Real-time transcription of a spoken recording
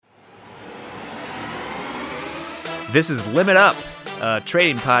This is Limit Up, a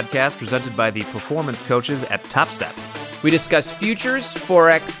trading podcast presented by the performance coaches at TopStep. We discuss futures,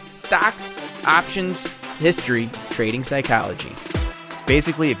 forex, stocks, options, history, trading psychology.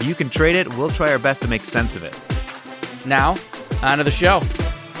 Basically, if you can trade it, we'll try our best to make sense of it. Now, on to the show.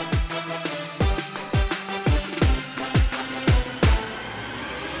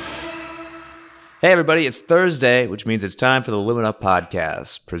 Hey everybody, it's Thursday, which means it's time for the Limit Up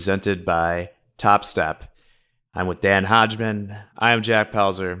podcast, presented by TopStep. I'm with Dan Hodgman. I am Jack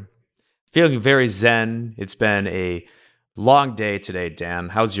Pelzer. Feeling very zen. It's been a long day today, Dan.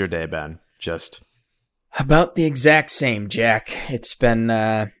 How's your day been? Just about the exact same, Jack. It's been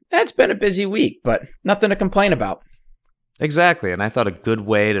a busy week, but nothing to complain about. Exactly, and I thought a good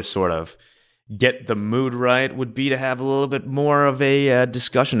way to sort of get the mood right would be to have a little bit more of a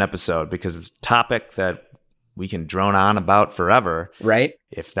discussion episode, because it's a topic that we can drone on about forever. Right.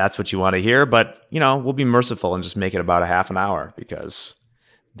 If that's what you want to hear. But, we'll be merciful and just make it about a half an hour, because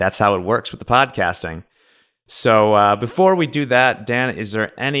that's how it works with the podcasting. So before we do that, Dan, is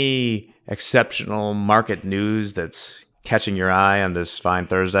there any exceptional market news that's catching your eye on this fine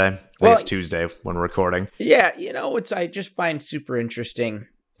Thursday? Well, it's Tuesday when we're recording. Yeah, what I just find super interesting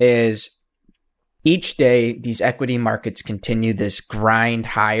is each day these equity markets continue this grind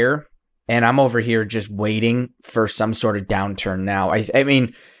higher, and I'm over here just waiting for some sort of downturn now. I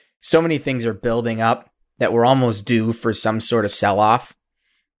mean, so many things are building up that we're almost due for some sort of sell-off.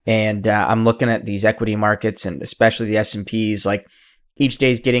 And I'm looking at these equity markets, and especially the S&Ps, like each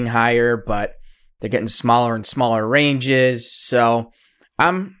day's getting higher, but they're getting smaller and smaller ranges. So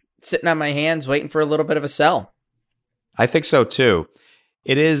I'm sitting on my hands waiting for a little bit of a sell. I think so too.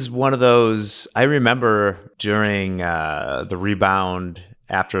 It is one of those, I remember during the rebound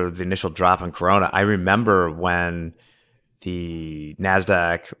after the initial drop in Corona, I remember when the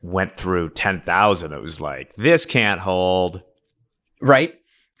NASDAQ went through 10,000, it was like, this can't hold. Right?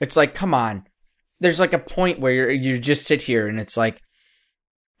 It's like, come on. There's like a point where you just sit here and it's like,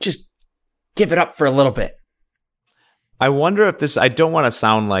 just give it up for a little bit. I wonder if this, I don't want to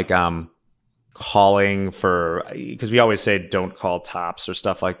sound like I'm calling for, because we always say don't call tops or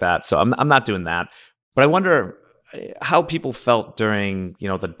stuff like that. So I'm not doing that. But I wonder how people felt during,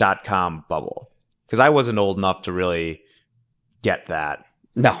 the .com bubble. Because I wasn't old enough to really get that.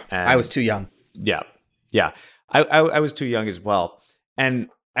 No, I was too young. Yeah. I was too young as well. And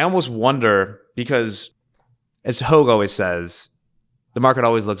I almost wonder, because as Hogue always says, the market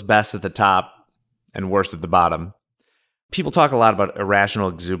always looks best at the top and worst at the bottom. People talk a lot about irrational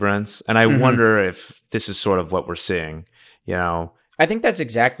exuberance, and I wonder if this is sort of what we're seeing, I think that's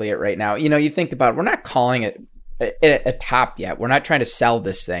exactly it right now. You think about it, we're not calling it a top yet. We're not trying to sell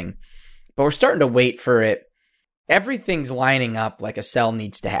this thing, but we're starting to wait for it. Everything's lining up like a sell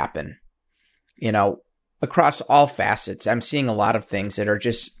needs to happen, across all facets. I'm seeing a lot of things that are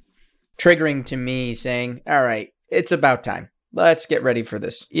just triggering to me saying, all right, it's about time. Let's get ready for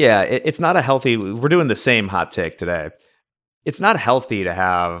this. Yeah, it's not a healthy, we're doing the same hot take today. It's not healthy to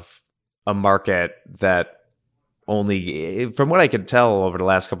have a market that only, from what I could tell over the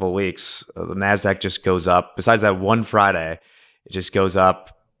last couple of weeks, the NASDAQ just goes up. Besides that one Friday, it just goes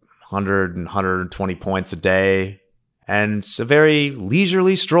up 100 and 120 points a day. And it's a very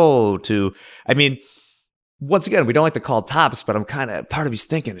leisurely stroll to, once again, we don't like to call tops, but I'm kind of, part of me's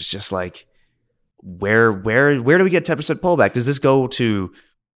thinking, it's just like, where do we get 10% pullback? Does this go to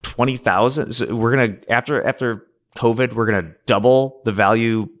 20,000? So we're going to, after COVID, we're going to double the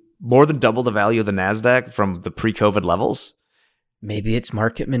value, more than double the value of the NASDAQ from the pre-COVID levels? Maybe it's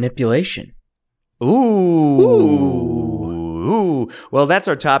market manipulation. Ooh. Well, that's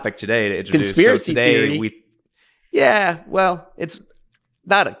our topic today to introduce. Conspiracy theory. It's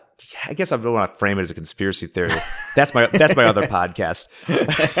not I guess I don't want to frame it as a conspiracy theory. That's my other podcast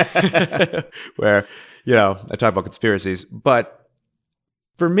where, I talk about conspiracies. But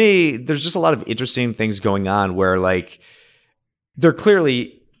for me, there's just a lot of interesting things going on where, like, there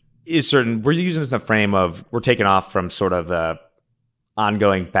clearly is certain, we're using this in the frame of, we're taking off from sort of the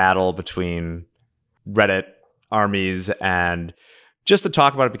ongoing battle between Reddit armies, and just to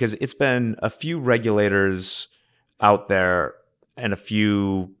talk about it, because it's been a few regulators out there and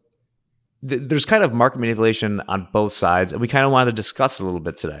there's kind of market manipulation on both sides, and we kind of wanted to discuss a little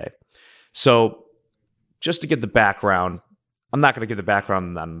bit today. So just to give the background, I'm not going to give the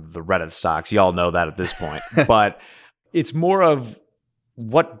background on the Reddit stocks. You all know that at this point. But it's more of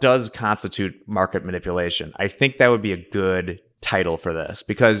what does constitute market manipulation. I think that would be a good title for this,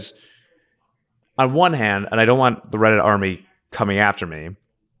 because on one hand, and I don't want the Reddit army coming after me,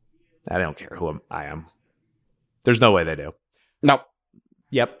 I don't care who I am. There's no way they do. Nope.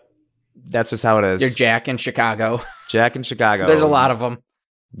 Yep. That's just how it is. You're Jack in Chicago. Jack in Chicago. There's a lot of them.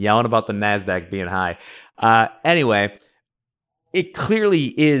 Yelling about the NASDAQ being high. Anyway, it clearly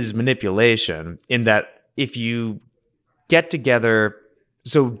is manipulation in that if you get together,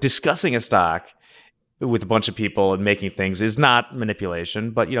 so discussing a stock with a bunch of people and making things is not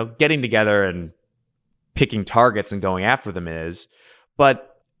manipulation, but getting together and picking targets and going after them is.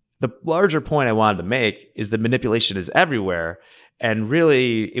 But the larger point I wanted to make is that manipulation is everywhere. And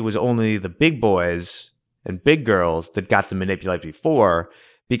really, it was only the big boys and big girls that got to manipulate before.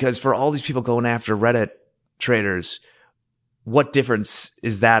 Because for all these people going after Reddit traders, what difference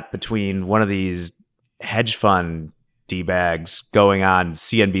is that between one of these hedge fund D-bags going on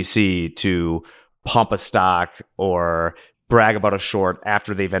CNBC to pump a stock or brag about a short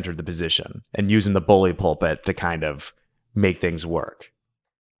after they've entered the position and using the bully pulpit to kind of make things work?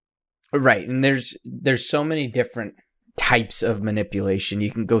 Right. And there's so many different types of manipulation.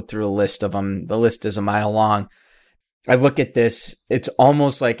 You can go through a list of them. The list is a mile long. I look at this, it's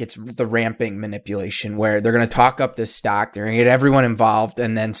almost like it's the ramping manipulation where they're going to talk up this stock, they're going to get everyone involved,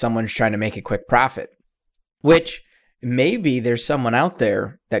 and then someone's trying to make a quick profit, which maybe there's someone out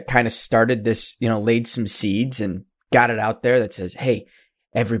there that kind of started this, laid some seeds and got it out there that says, hey,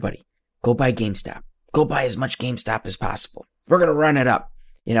 everybody, go buy GameStop. Go buy as much GameStop as possible. We're going to run it up.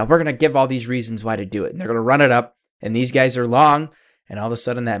 We're going to give all these reasons why to do it. And they're going to run it up. And these guys are long. And all of a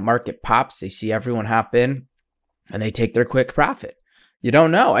sudden that market pops. They see everyone hop in and they take their quick profit. You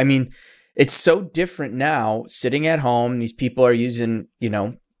don't know. I mean, it's so different now sitting at home. These people are using,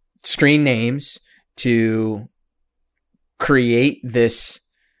 screen names to create this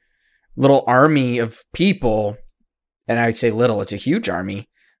little army of people. And I would say little, it's a huge army.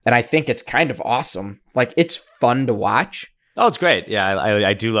 And I think it's kind of awesome. Like, it's fun to watch. Oh, it's great. Yeah,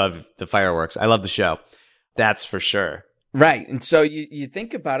 I do love the fireworks. I love the show. That's for sure. Right. And so you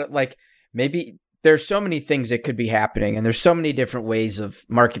think about it, like, maybe there's so many things that could be happening, and there's so many different ways of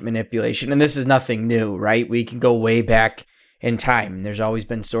market manipulation. And this is nothing new, right? We can go way back in time. There's always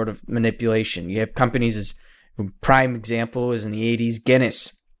been sort of manipulation. You have companies, as prime example is in the 80s,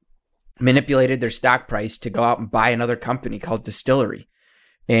 Guinness manipulated their stock price to go out and buy another company called Distillery.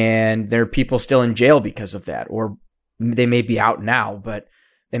 And there are people still in jail because of that, or they may be out now. But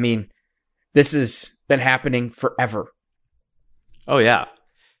I mean, this has been happening forever. Oh, yeah.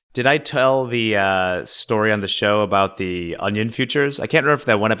 Did I tell the story on the show about the onion futures? I can't remember if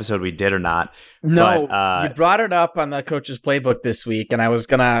that one episode we did or not. No, you brought it up on the Coach's Playbook this week, and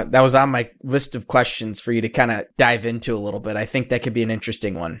that was on my list of questions for you to kind of dive into a little bit. I think that could be an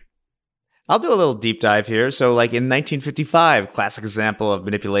interesting one. I'll do a little deep dive here. So like in 1955, classic example of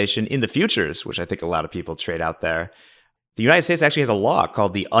manipulation in the futures, which I think a lot of people trade out there. The United States actually has a law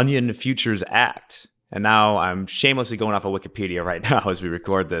called the Onion Futures Act. And now I'm shamelessly going off of Wikipedia right now as we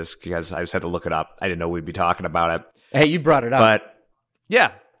record this because I just had to look it up. I didn't know we'd be talking about it. Hey, you brought it up. But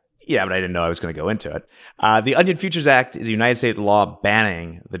yeah, but I didn't know I was going to go into it. The Onion Futures Act is a United States law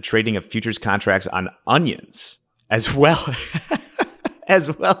banning the trading of futures contracts on onions, as well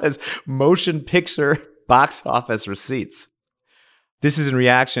as motion picture box office receipts. This is in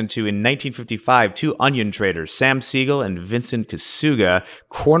reaction to, in 1955, two onion traders, Sam Siegel and Vincent Kasuga,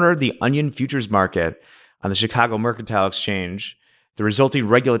 cornered the onion futures market on the Chicago Mercantile Exchange. The resulting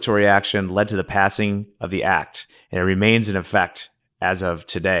regulatory action led to the passing of the act, and it remains in effect as of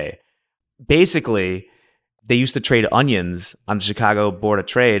today. Basically, they used to trade onions on the Chicago Board of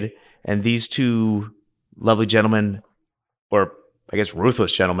Trade, and these two lovely gentlemen, or I guess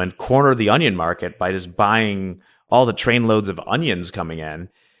ruthless gentlemen, cornered the onion market by just buying all the trainloads of onions coming in.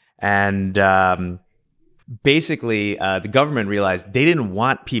 And basically, the government realized they didn't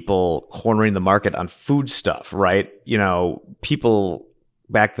want people cornering the market on food stuff, right? People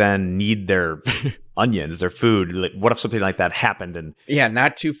back then need their onions, their food. Like, what if something like that happened? And yeah,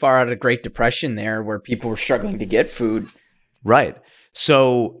 not too far out of the Great Depression there, where people were struggling to get food. Right.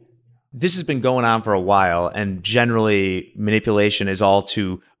 So this has been going on for a while, and generally manipulation is all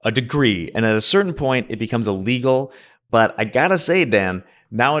to a degree. And at a certain point, it becomes illegal. But I gotta say, Dan,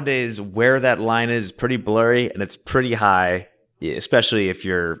 nowadays where that line is pretty blurry, and it's pretty high, especially if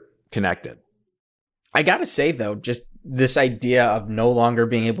you're connected. I gotta say, though, just this idea of no longer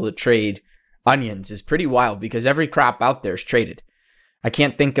being able to trade onions is pretty wild, because every crop out there is traded. I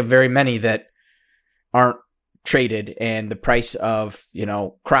can't think of very many that aren't traded, and the price of,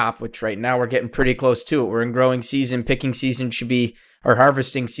 crop, which right now we're getting pretty close to it. We're in growing season, picking season should be, or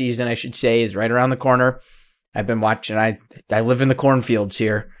harvesting season, I should say, is right around the corner. I've been watching, I live in the cornfields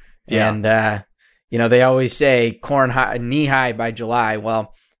here. Yeah. And, they always say corn high, knee high by July.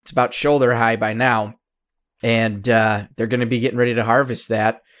 Well, it's about shoulder high by now. And they're going to be getting ready to harvest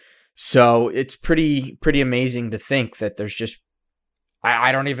that. So it's pretty amazing to think that there's just,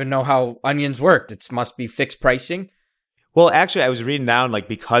 I don't even know how onions worked. It must be fixed pricing. Well, actually, I was reading down, like,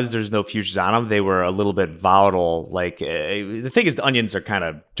 because there's no futures on them, they were a little bit volatile. Like, the thing is, the onions are kind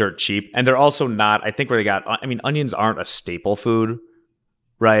of dirt cheap, and they're also not, I think where they got, I mean, onions aren't a staple food,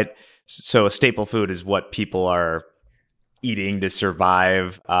 right? So a staple food is what people are eating to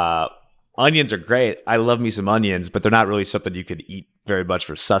survive. Onions are great. I love me some onions, but they're not really something you could eat very much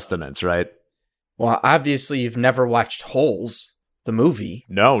for sustenance, right? Well, obviously, you've never watched Holes, the movie.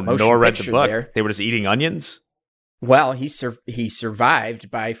 No, Motion nor read the picture book. there. They were just eating onions? Well, he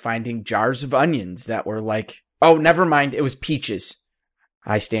survived by finding jars of onions that were like, oh, never mind, it was peaches.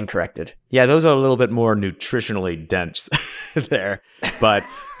 I stand corrected. Yeah, those are a little bit more nutritionally dense there. But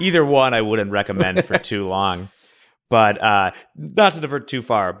either one I wouldn't recommend for too long. But not to divert too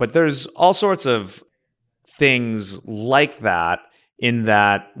far, but there's all sorts of things like that in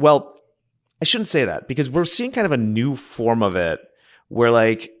that, well, I shouldn't say that because we're seeing kind of a new form of it where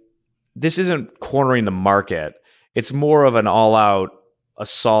like this isn't cornering the market. It's more of an all-out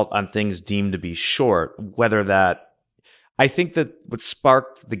assault on things deemed to be short, whether that I think that what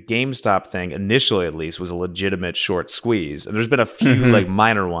sparked the GameStop thing initially, at least, was a legitimate short squeeze. And there's been a few like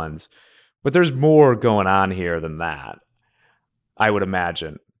minor ones, but there's more going on here than that, I would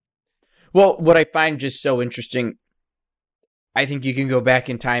imagine. Well, what I find just so interesting, I think you can go back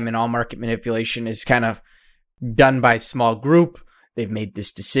in time and all market manipulation is kind of done by a small group. They've made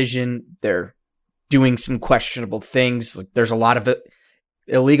this decision. They're doing some questionable things. Like there's a lot of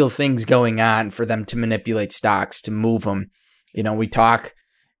illegal things going on for them to manipulate stocks, to move them. You know, we talk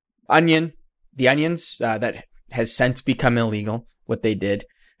the onions that has since become illegal. What they did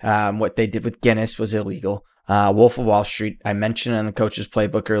with Guinness was illegal. Wolf of Wall Street, I mentioned in the Coach's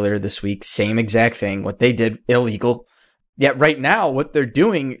Playbook earlier this week, same exact thing. What they did, illegal. Yet right now, what they're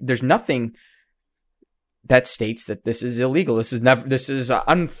doing, there's nothing that states that this is illegal. This is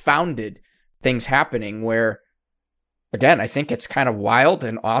unfounded things happening where, again, I think it's kind of wild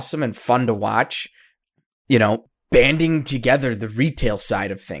and awesome and fun to watch, you know, banding together the retail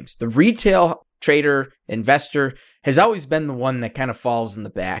side of things. The retail trader, investor has always been the one that kind of falls in the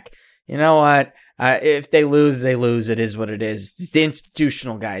back. You know what? If they lose, they lose. It is what it is. It's the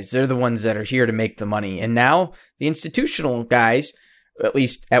institutional guys. They're the ones that are here to make the money. And now the institutional guys, at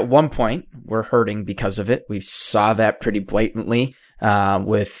least at one point, were hurting because of it. We saw that pretty blatantly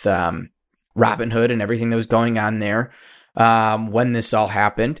with Robinhood and everything that was going on there when this all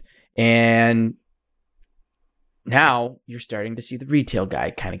happened. And now you're starting to see the retail guy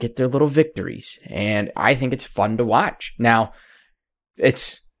kind of get their little victories. And I think it's fun to watch. Now,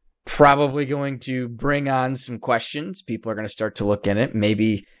 it's probably going to bring on some questions. People are going to start to look in it.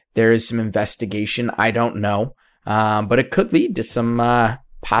 Maybe there is some investigation. I don't know. But it could lead to some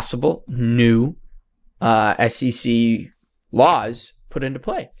possible new SEC laws put into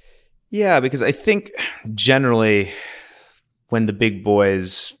play. Yeah, because I think generally when the big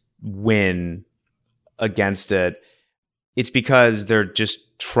boys win against it, it's because they're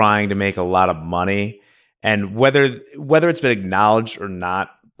just trying to make a lot of money. And whether it's been acknowledged or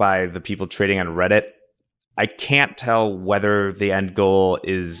not by the people trading on Reddit, I can't tell whether the end goal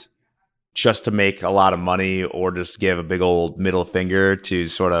is just to make a lot of money or just give a big old middle finger to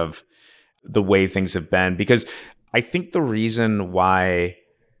sort of the way things have been. Because I think the reason why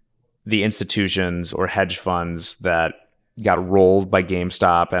the institutions or hedge funds that got rolled by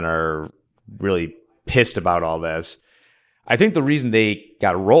GameStop and are really pissed about all this, I think the reason they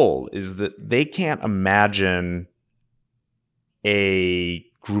got rolled is that they can't imagine a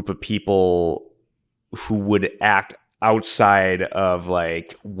group of people who would act outside of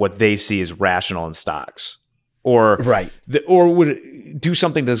like what they see as rational in stocks, or right, or would do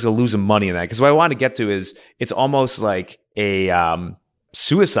something that's going to lose them money in that. Because what I want to get to is it's almost like a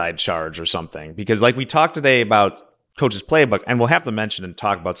suicide charge or something. Because like we talked today about Coach's Playbook, and we'll have to mention and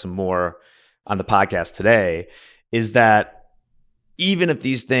talk about some more on the podcast today, is that even if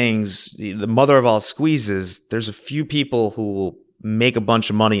these things, the mother of all squeezes, there's a few people who will make a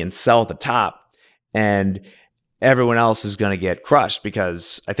bunch of money and sell at the top, and everyone else is going to get crushed.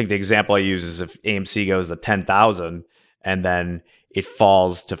 Because I think the example I use is if AMC goes to 10,000 and then it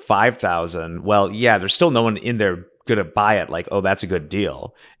falls to 5,000. Well, yeah, there's still no one in there going to buy it. Like, oh, that's a good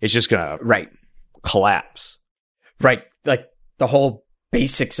deal. It's just going to collapse. Right. Like the whole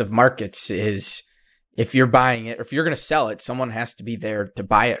basics of markets is if you're buying it or if you're going to sell it, someone has to be there to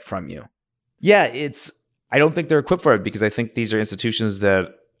buy it from you. Yeah, I don't think they're equipped for it because I think these are institutions that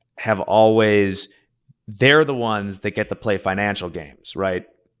have always, they're the ones that get to play financial games, right?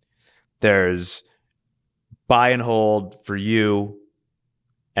 There's buy and hold for you,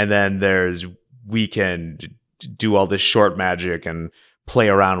 And then there's we can do all this short magic and play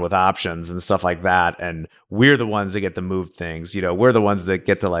around with options and stuff like that. And we're the ones that get to move things. We're the ones that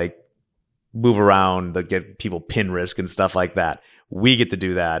get to like move around, that get people pin risk and stuff like that. We get to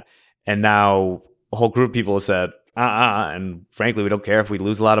do that. And now a whole group of people have said, and frankly, we don't care if we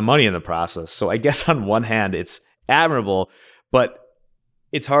lose a lot of money in the process. So I guess on one hand, it's admirable, but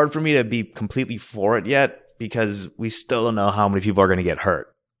it's hard for me to be completely for it yet because we still don't know how many people are going to get hurt.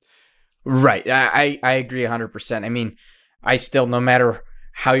 Right. I agree 100%. I mean, I still, no matter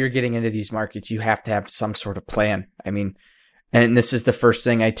how you're getting into these markets, you have to have some sort of plan. I mean, and this is the first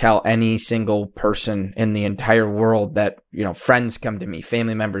thing I tell any single person in the entire world that, friends come to me,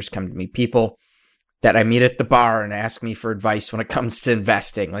 family members come to me, people that I meet at the bar and ask me for advice when it comes to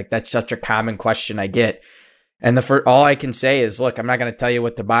investing. Like, that's such a common question I get. And all I can say is, look, I'm not going to tell you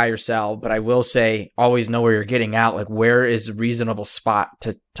what to buy or sell, but I will say always know where you're getting out. Like, where is a reasonable spot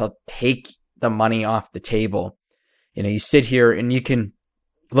to take the money off the table? You sit here and you can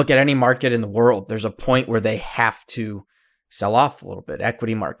look at any market in the world. There's a point where they have to sell off a little bit.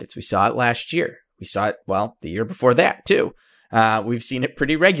 Equity markets, we saw it last year. We saw it, the year before that too. We've seen it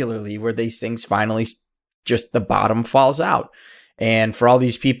pretty regularly where these things finally just the bottom falls out. And for all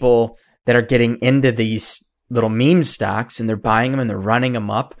these people that are getting into these little meme stocks and they're buying them and they're running them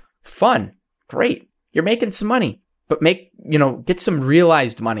up, fun, great. You're making some money, but get some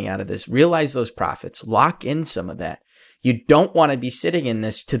realized money out of this. Realize those profits, lock in some of that. You don't want to be sitting in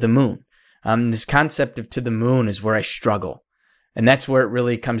this to the moon. This concept of to the moon is where I struggle. And that's where it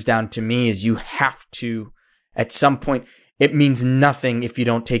really comes down to me is you have to, at some point, it means nothing if you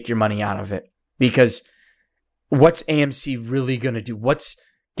don't take your money out of it. Because what's AMC really going to do? What's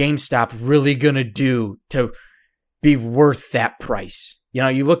GameStop really going to do to be worth that price?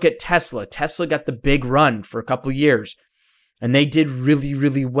 You look at Tesla. Tesla got the big run for a couple years and they did really,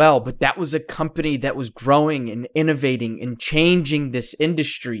 really well. But that was a company that was growing and innovating and changing this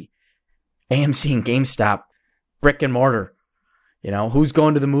industry. AMC and GameStop, brick and mortar. Who's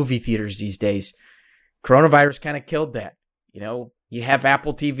going to the movie theaters these days? Coronavirus kind of killed that. You have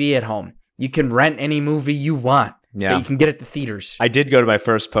Apple TV at home. You can rent any movie you want. Yeah. You can get at the theaters. I did go to my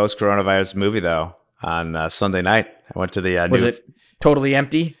first post-coronavirus movie, though, on Sunday night. I went to the Was it totally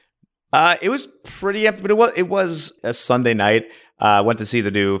empty? It was pretty empty, but it was a Sunday night. Went to see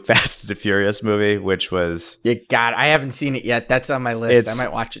the new Fast and Furious movie, which was... I haven't seen it yet. That's on my list. I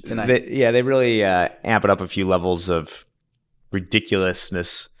might watch it tonight. They really amp it up a few levels of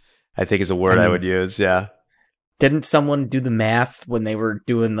ridiculousness, I think is a word I would use, yeah. Didn't someone do the math when they were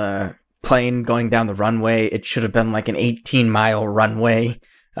doing the plane going down the runway? It should have been like an 18-mile runway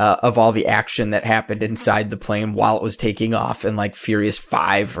of all the action that happened inside the plane while it was taking off in like Furious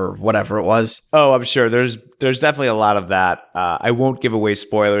 5 or whatever it was. Oh, I'm sure. There's definitely a lot of that. I won't give away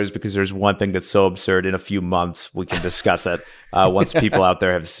spoilers because there's one thing that's so absurd. In a few months, we can discuss it once people out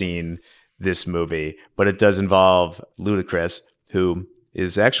there have seen this movie. But it does involve Ludacris, who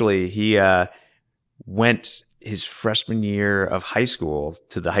is actually, he went his freshman year of high school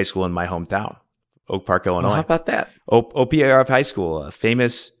to the high school in my hometown, Oak Park, Illinois. Well, how about that? OPRF High School.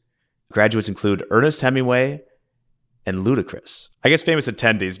 Famous graduates include Ernest Hemingway and Ludacris. I guess famous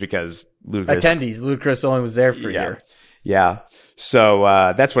attendees because Ludacris only was there for a year. Yeah. So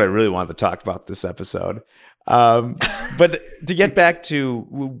that's what I really wanted to talk about this episode. But to get back to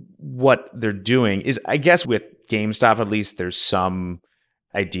what they're doing is, I guess with GameStop, at least there's some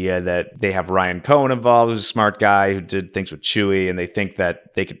idea that they have Ryan Cohen involved, who's a smart guy who did things with Chewy, and they think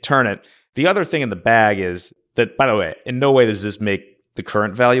that they could turn it. The other thing in the bag is that, by the way, in no way does this make the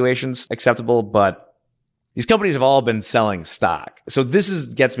current valuations acceptable, but these companies have all been selling stock. So this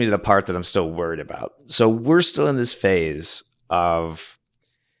gets me to the part that I'm still worried about. So we're still in this phase of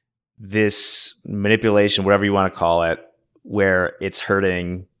this manipulation, whatever you want to call it, where it's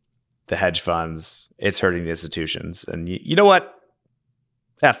hurting the hedge funds, it's hurting the institutions. And you know what?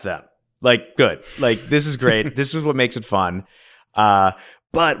 F them. Like, good. Like, this is great. This is what makes it fun.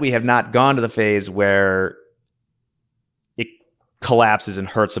 But we have not gone to the phase where it collapses and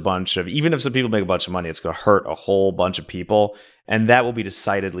hurts a bunch of, even if some people make a bunch of money, it's going to hurt a whole bunch of people. And that will be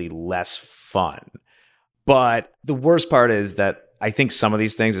decidedly less fun. But the worst part is that I think some of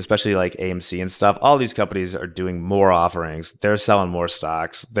these things, especially like AMC and stuff, all these companies are doing more offerings. They're selling more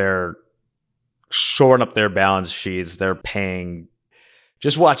stocks. They're shoring up their balance sheets. They're paying.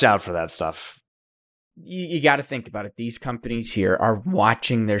 Just watch out for that stuff. You got to think about it. These companies here are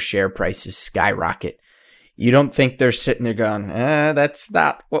watching their share prices skyrocket. You don't think they're sitting there going, that's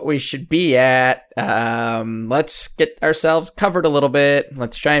not what we should be at. Let's get ourselves covered a little bit.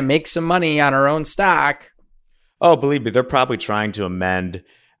 Let's try and make some money on our own stock. Oh, believe me, they're probably trying to amend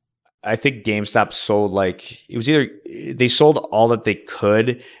I think GameStop sold it was either they sold all that they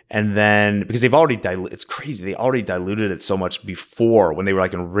could, and then because they've already it's crazy, they already diluted it so much before when they were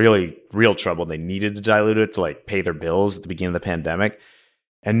like in really real trouble and they needed to dilute it to like pay their bills at the beginning of the pandemic.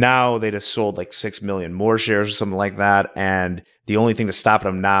 And now they just sold like 6 million more shares or something like that. And the only thing to stop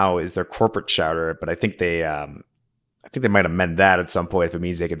them now is their corporate charter. But I think they might amend that at some point if it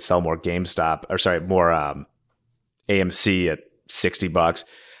means they can sell more more AMC at $60.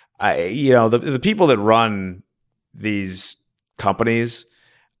 The people that run these companies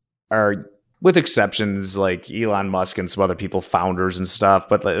are, with exceptions like Elon Musk and some other people, founders and stuff,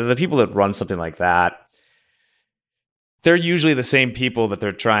 but the people that run something like that, they're usually the same people that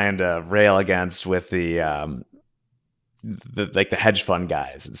they're trying to rail against with the hedge fund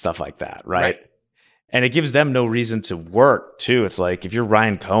guys and stuff like that, right? And it gives them no reason to work too. It's like if you're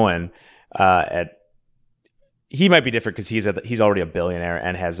Ryan Cohen, he might be different because he's already a billionaire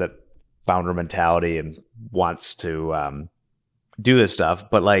and has that founder mentality and wants to do this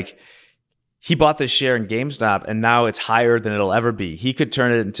stuff. But like, he bought this share in GameStop and now it's higher than it'll ever be. He could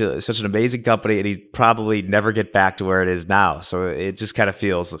turn it into such an amazing company and he'd probably never get back to where it is now. So it just kind of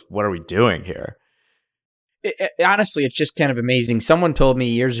feels, what are we doing here? Honestly, it's just kind of amazing. Someone told me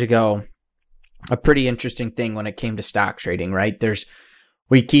years ago a pretty interesting thing when it came to stock trading, right? There's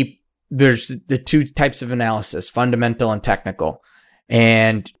the two types of analysis, fundamental and technical.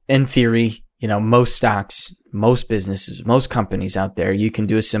 And in theory, most stocks, most businesses, most companies out there, you can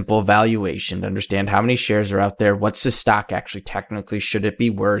do a simple evaluation to understand how many shares are out there. What's the stock actually technically should it be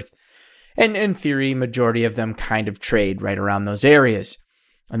worth? And in theory, majority of them kind of trade right around those areas.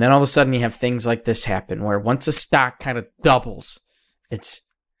 And then all of a sudden you have things like this happen where once a stock kind of doubles its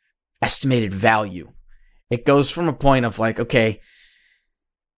estimated value, it goes from a point of like, okay,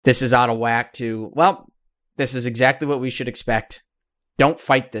 this is out of whack to, well, this is exactly what we should expect. Don't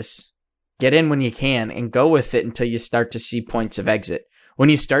fight this. Get in when you can and go with it until you start to see points of exit. When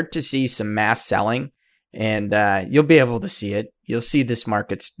you start to see some mass selling, and you'll be able to see it, you'll see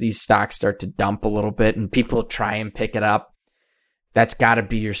these stocks start to dump a little bit and people try and pick it up. That's got to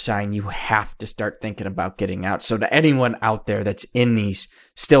be your sign. You have to start thinking about getting out. So to anyone out there that's in these,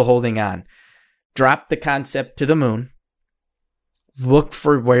 still holding on, drop the concept to the moon. Look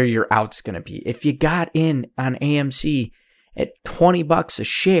for where your out's going to be. If you got in on AMC at $20 a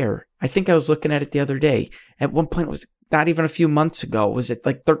share, I think I was looking at it the other day. At one point, it was not even a few months ago, was it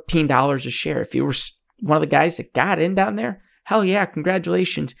like $13 a share? If you were one of the guys that got in down there, hell yeah,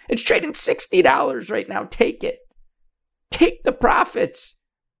 congratulations. It's trading $60 right now. Take it. Take the profits.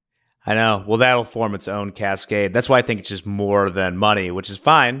 I know. Well, that'll form its own cascade. That's why I think it's just more than money, which is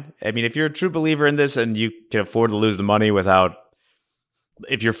fine. I mean, if you're a true believer in this and you can afford to lose the money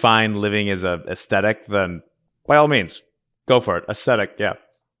if you're fine living as a aesthetic, then by all means, go for it. Aesthetic, yeah.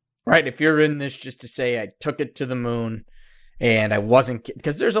 Right. If you're in this just to say I took it to the moon and I wasn't,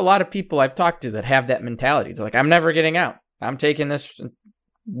 because there's a lot of people I've talked to that have that mentality. They're like, I'm never getting out. I'm taking this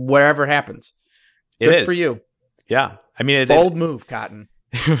wherever happens. Good for you. Yeah. I mean, bold move, Cotton.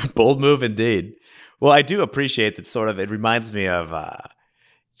 Bold move indeed. Well, I do appreciate that it reminds me of,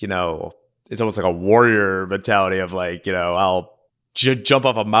 it's almost like a warrior mentality of like, I'll jump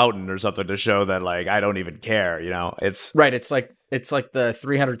off a mountain or something to show that like I don't even care. It's right. It's like the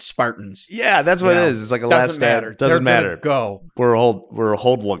 300 Spartans. Yeah, that's what it is. It's like a last stand. Doesn't matter. Go. We're a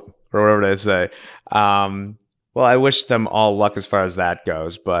hold look or whatever they say. Well, I wish them all luck as far as that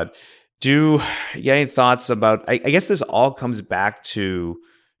goes. But do you have any thoughts about? I guess this all comes back to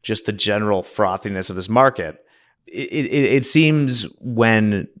just the general frothiness of this market. It seems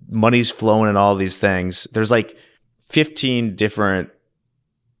when money's flowing and all these things, there's like 15 different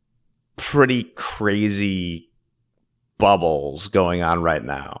pretty crazy bubbles going on right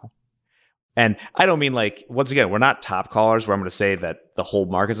now. And I don't mean like, once again, we're not top callers where I'm going to say that the whole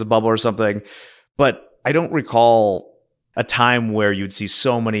market's a bubble or something, but I don't recall a time where you'd see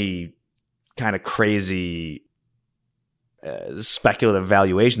so many kind of crazy speculative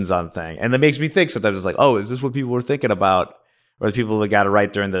valuations on thing. And that makes me think sometimes it's like, oh, is this what people were thinking about? Or the people that got it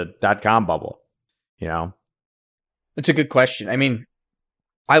right during the .com bubble, It's a good question. I mean,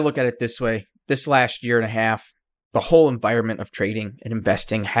 I look at it this way. This last year and a half, the whole environment of trading and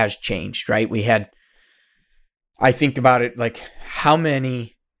investing has changed, right? I think about it like how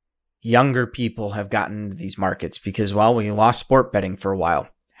many younger people have gotten into these markets because, we lost sport betting for a while.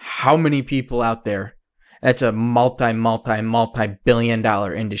 How many people out there? That's a multi-billion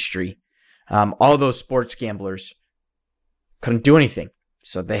dollar industry. All those sports gamblers couldn't do anything.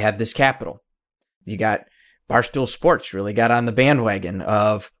 So they had this capital. You got Barstool Sports really got on the bandwagon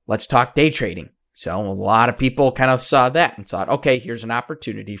of let's talk day trading. So a lot of people kind of saw that and thought, okay, here's an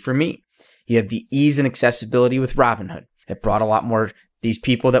opportunity for me. You have the ease and accessibility with Robinhood. It brought a lot more, these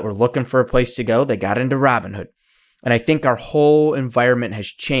people that were looking for a place to go, they got into Robinhood. And I think our whole environment has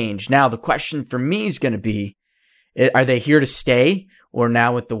changed. Now, the question for me is going to be, are they here to stay? Or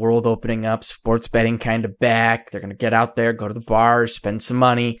now with the world opening up, sports betting kind of back, they're going to get out there, go to the bars, spend some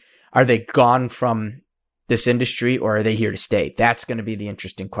money. Are they gone from this industry, or are they here to stay? That's going to be the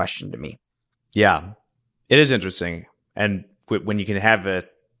interesting question to me. Yeah, it is interesting. And when you can have a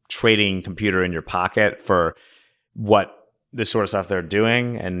trading computer in your pocket for what this sort of stuff they're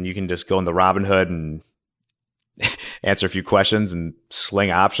doing, and you can just go in the Robinhood and answer a few questions and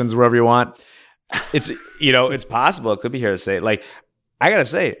sling options wherever you want. It's, it's possible. It could be here to stay. Like, I got to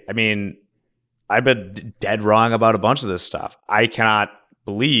say, I mean, I've been dead wrong about a bunch of this stuff. I cannot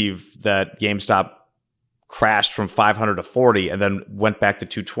believe that GameStop crashed from 500 to 40 and then went back to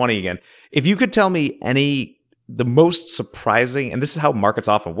 220 again. If you could tell me the most surprising, and this is how markets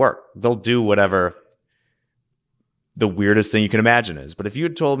often work, they'll do whatever the weirdest thing you can imagine is. But if you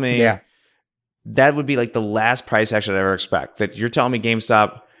had told me that would be like the last price action I'd ever expect, that you're telling me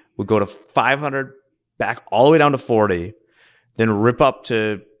GameStop would go to 500, back all the way down to 40, then rip up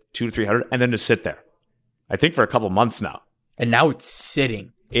to 200 to 300, and then just sit there. I think for a couple months now. And now it's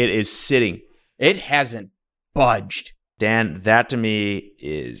sitting. It is sitting. It hasn't budged. Dan, that to me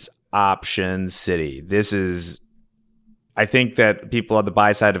is option city. I think that people on the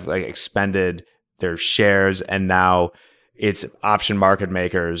buy side have expended their shares, and now it's option market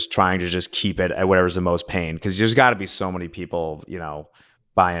makers trying to just keep it at whatever's the most pain, because there's got to be so many people,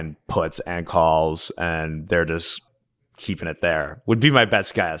 buying puts and calls, and they're just keeping it there, would be my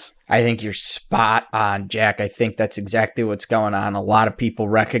best guess. I think you're spot on, Jack. I think that's exactly what's going on. A lot of people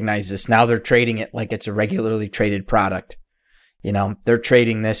recognize this. Now they're trading it like it's a regularly traded product. They're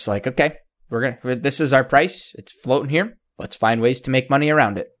trading this like, okay, this is our price. It's floating here. Let's find ways to make money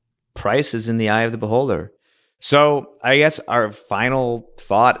around it. Price is in the eye of the beholder. So I guess our final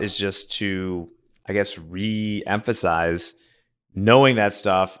thought is just to, re-emphasize knowing that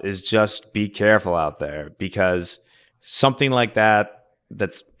stuff is just be careful out there, because something like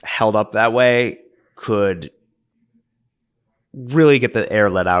that's held up that way could really get the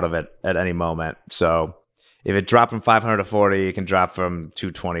air let out of it at any moment. So if it dropped from 500 to 40, it can drop from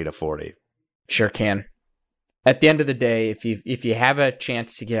 220 to 40. Sure can. At the end of the day, if you have a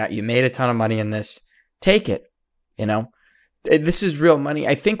chance to get out, you made a ton of money in this, take it. This is real money.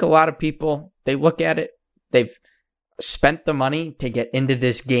 I think a lot of people, they look at it, they've spent the money to get into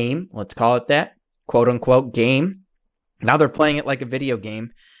this game. Let's call it that, quote unquote game. Now they're playing it like a video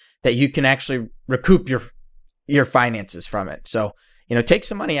game that you can actually recoup your finances from it. So, take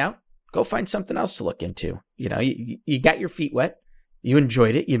some money out, go find something else to look into. You got your feet wet, you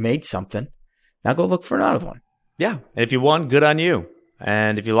enjoyed it, you made something. Now go look for another one. Yeah. And if you won, good on you.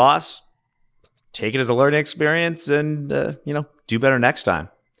 And if you lost, take it as a learning experience and, do better next time.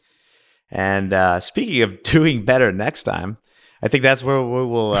 And speaking of doing better next time, I think that's where we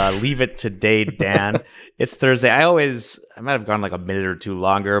will leave it today, Dan. It's Thursday. I might have gone like a minute or two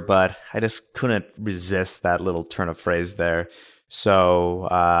longer, but I just couldn't resist that little turn of phrase there. So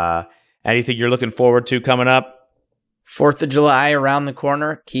anything you're looking forward to coming up? 4th of July around the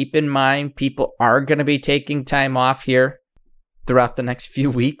corner. Keep in mind, people are going to be taking time off here throughout the next few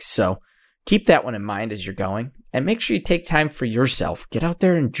weeks. So keep that one in mind as you're going. And make sure you take time for yourself. Get out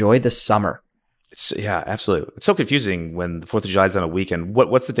there and enjoy the summer. Yeah, absolutely. It's so confusing when the 4th of July is on a weekend.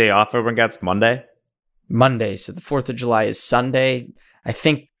 What's the day off everyone gets? Monday? Monday. So the 4th of July is Sunday. I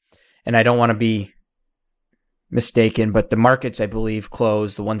think, and I don't want to be mistaken, but the markets, I believe,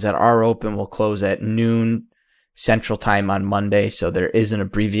 close. The ones that are open will close at noon Central Time on Monday. So there isn't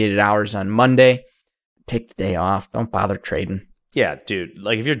abbreviated hours on Monday. Take the day off. Don't bother trading. Yeah, dude.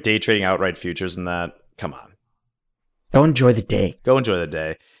 Like if you're day trading outright futures and that, come on. Go enjoy the day. Go enjoy the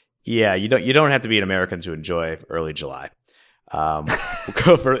day. Yeah, you don't have to be an American to enjoy early July.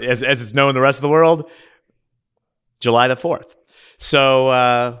 As it's known in the rest of the world, July the 4th. So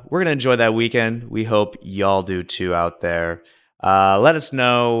we're going to enjoy that weekend. We hope y'all do too out there. Let us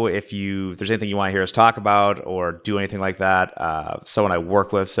know if there's anything you want to hear us talk about or do anything like that. Someone I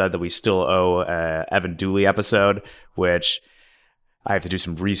work with said that we still owe a Evan Dooley episode, which I have to do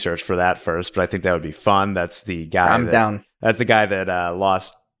some research for that first, but I think that would be fun. That's the guy. That's the guy that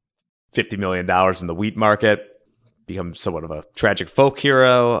lost $50 million in the wheat market, become somewhat of a tragic folk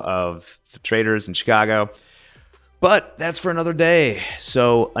hero of the traders in Chicago. But that's for another day.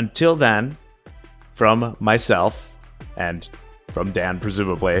 So until then, from myself and from Dan,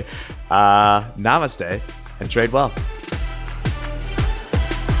 presumably, namaste and trade well.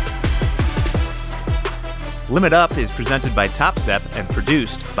 Limit Up is presented by Top Step and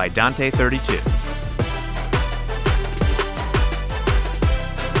produced by Dante32.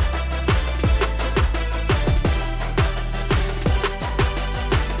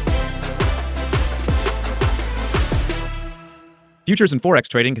 Futures and Forex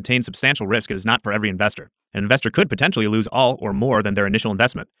trading contain substantial risk and is not for every investor. An investor could potentially lose all or more than their initial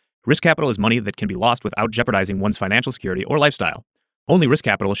investment. Risk capital is money that can be lost without jeopardizing one's financial security or lifestyle. Only risk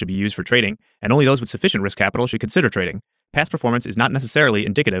capital should be used for trading, and only those with sufficient risk capital should consider trading. Past performance is not necessarily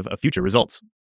indicative of future results.